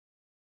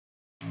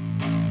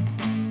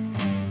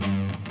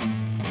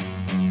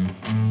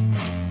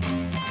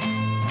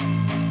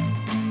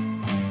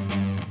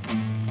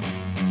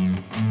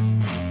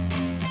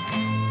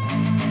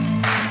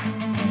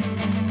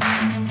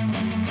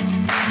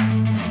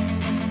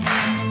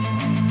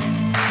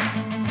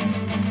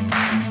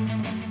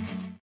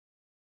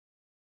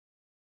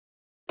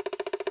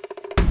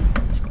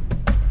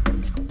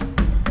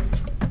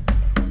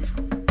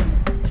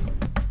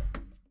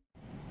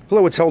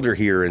Hello, it's Helder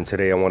here, and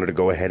today I wanted to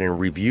go ahead and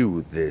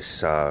review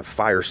this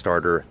fire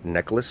starter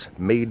necklace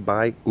made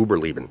by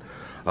Uberleben.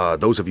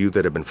 Those of you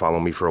that have been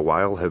following me for a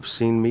while have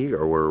seen me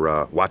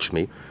or watched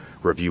me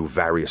review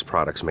various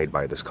products made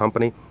by this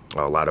company.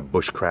 A lot of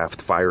bushcraft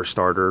fire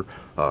starter,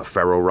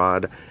 ferro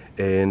rod,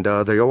 and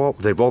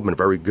they've all been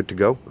very good to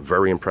go.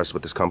 Very impressed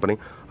with this company,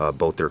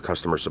 both their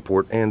customer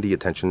support and the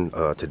attention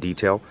to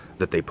detail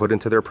that they put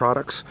into their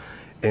products.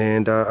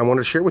 And I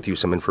wanted to share with you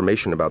some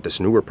information about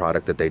this newer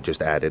product that they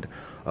just added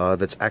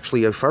that's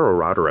actually a ferro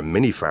rod, or a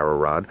mini ferro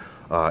rod,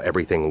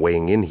 everything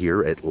weighing in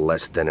here at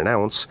less than an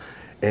ounce,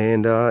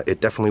 and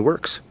it definitely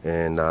works.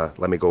 And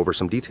let me go over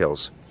some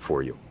details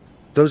for you.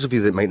 Those of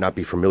you that might not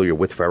be familiar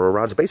with ferro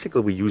rods,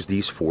 basically we use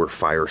these for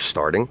fire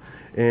starting.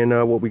 And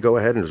what we go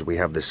ahead and is we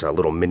have this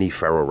little mini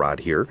ferro rod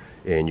here,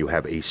 and you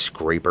have a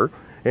scraper.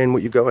 And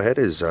what you go ahead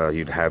is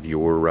you'd have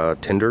your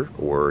tinder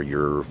or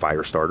your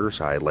fire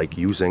starters. I like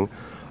using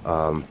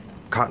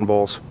cotton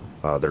balls.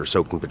 They're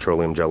soaked in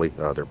petroleum jelly.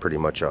 They're pretty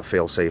much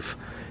fail-safe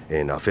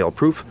and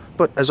fail-proof.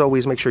 But as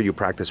always, make sure you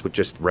practice with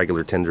just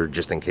regular tinder,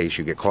 just in case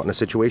you get caught in a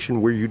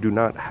situation where you do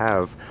not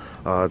have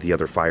the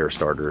other fire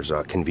starters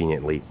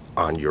conveniently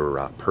on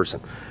your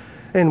person.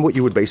 And what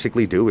you would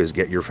basically do is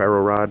get your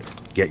ferro rod,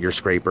 get your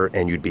scraper,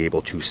 and you'd be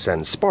able to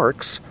send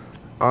sparks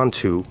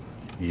onto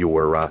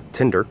your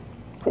tinder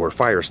or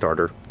fire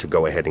starter to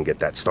go ahead and get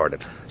that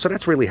started. So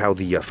that's really how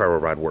the ferro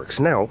rod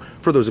works. Now,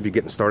 for those of you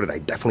getting started, I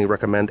definitely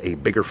recommend a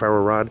bigger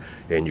ferro rod,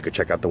 and you can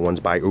check out the ones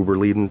by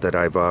Uberleben that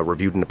I've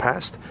reviewed in the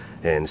past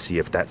and see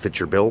if that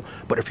fits your bill.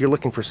 But if you're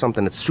looking for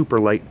something that's super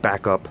light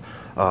backup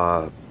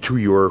to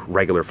your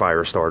regular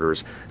fire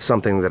starters,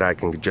 something that I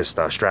can just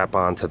strap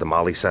on to the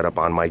molly setup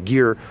on my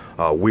gear,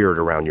 wear it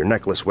around your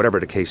necklace, whatever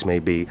the case may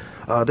be,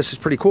 this is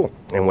pretty cool.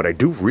 And what I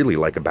do really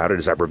like about it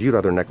is I've reviewed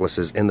other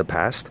necklaces in the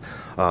past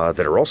that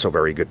are also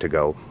very good to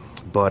go,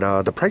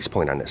 but the price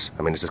point on this,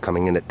 I mean, this is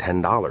coming in at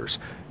 $10,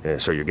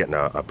 so you're getting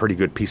a pretty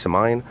good peace of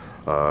mind,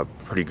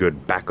 pretty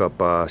good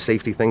backup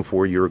safety thing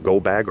for your go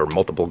bag or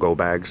multiple go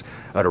bags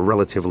at a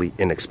relatively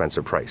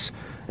inexpensive price.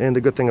 And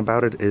the good thing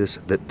about it is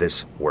that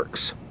this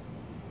works.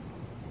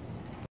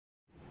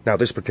 Now,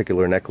 this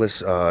particular necklace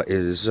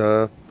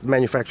the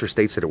manufacturer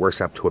states that it works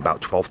up to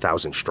about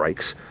 12,000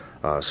 strikes.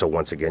 So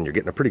once again, you're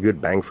getting a pretty good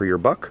bang for your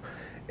buck.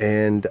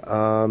 And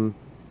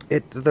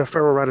the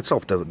ferro rod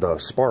itself, the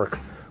spark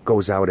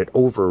goes out at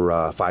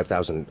over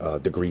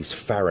 5,000 degrees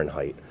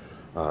Fahrenheit.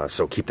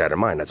 So keep that in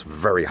mind. That's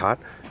very hot,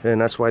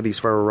 and that's why these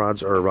ferro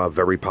rods are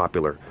very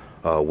popular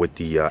with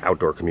the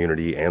outdoor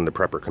community and the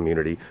prepper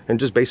community, and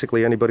just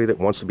basically anybody that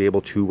wants to be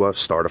able to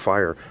start a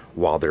fire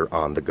while they're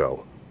on the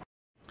go.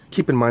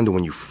 Keep in mind that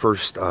when you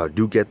first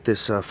do get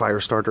this fire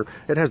starter,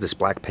 it has this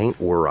black paint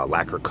or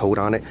lacquer coat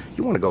on it.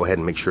 You want to go ahead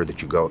and make sure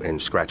that you go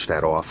and scratch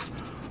that off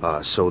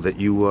so that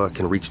you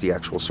can reach the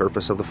actual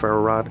surface of the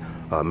ferro rod,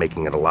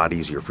 making it a lot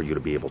easier for you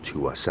to be able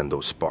to send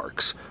those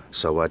sparks.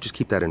 So just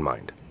keep that in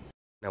mind.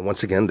 Now,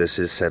 once again, this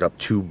is set up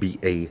to be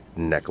a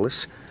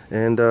necklace,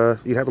 and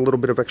you have a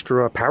little bit of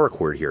extra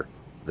paracord here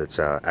that's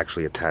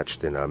actually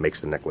attached and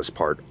makes the necklace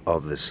part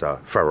of this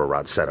ferro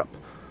rod setup.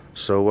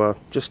 So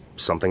just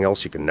something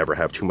else. You can never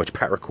have too much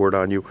paracord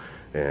on you,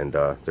 and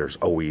there's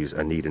always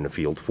a need in the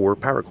field for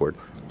paracord.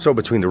 So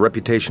between the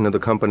reputation of the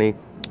company,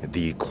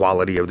 the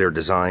quality of their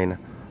design,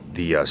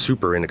 the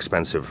super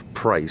inexpensive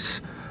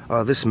price,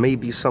 this may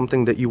be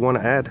something that you want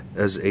to add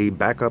as a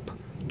backup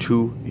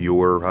to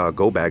your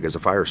go bag as a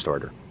fire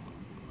starter.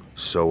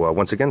 So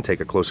once again,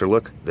 take a closer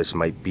look. This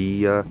might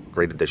be a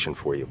great addition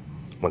for you.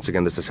 Once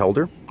again, this is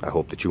Helder. I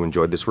hope that you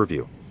enjoyed this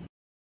review.